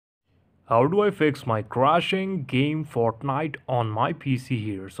How do I fix my crashing game Fortnite on my PC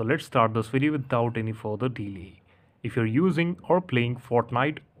here? So let's start this video without any further delay. If you're using or playing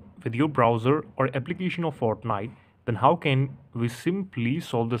Fortnite with your browser or application of Fortnite, then how can we simply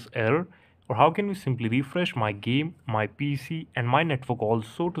solve this error, or how can we simply refresh my game, my PC and my network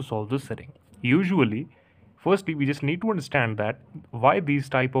also to solve this setting? Usually, firstly we just need to understand that why these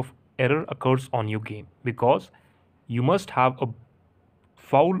type of error occurs on your game, because you must have a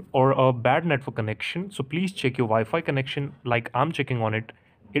foul or a bad network connection. So please check your Wi-Fi connection like I'm checking on it.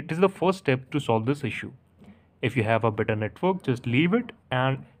 It is the first step to solve this issue. If you have a better network, just leave it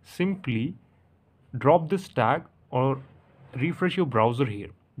and simply drop this tag or refresh your browser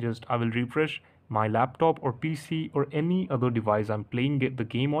here. Just I will refresh my laptop or PC or any other device I'm playing the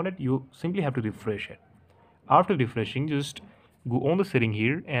game on it. You simply have to refresh it. After refreshing, just go on the setting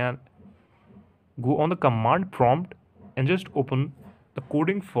here and go on the command prompt and just open the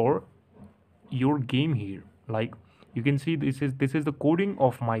coding for your game here. Like you can see, this is the coding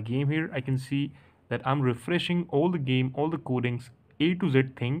of my game here. I can see that I'm refreshing all the game, all the codings, A to Z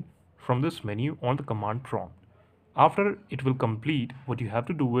thing from this menu on the command prompt. After it will complete, what you have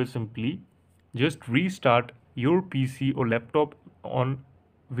to do is simply just restart your PC or laptop on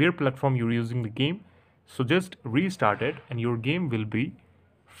where platform you're using the game. So just restart it and your game will be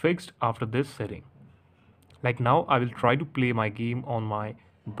fixed after this setting. Like now I will try to play my game on my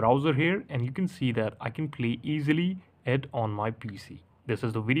browser here, and you can see that I can play easily it on my PC. This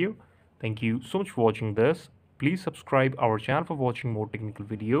is the video. Thank you so much for watching this. Please subscribe our channel for watching more technical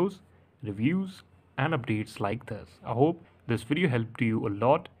videos, reviews and updates like this. I hope this video helped you a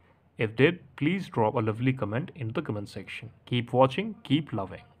lot. If did, please drop a lovely comment in the comment section. Keep watching, keep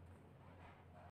loving.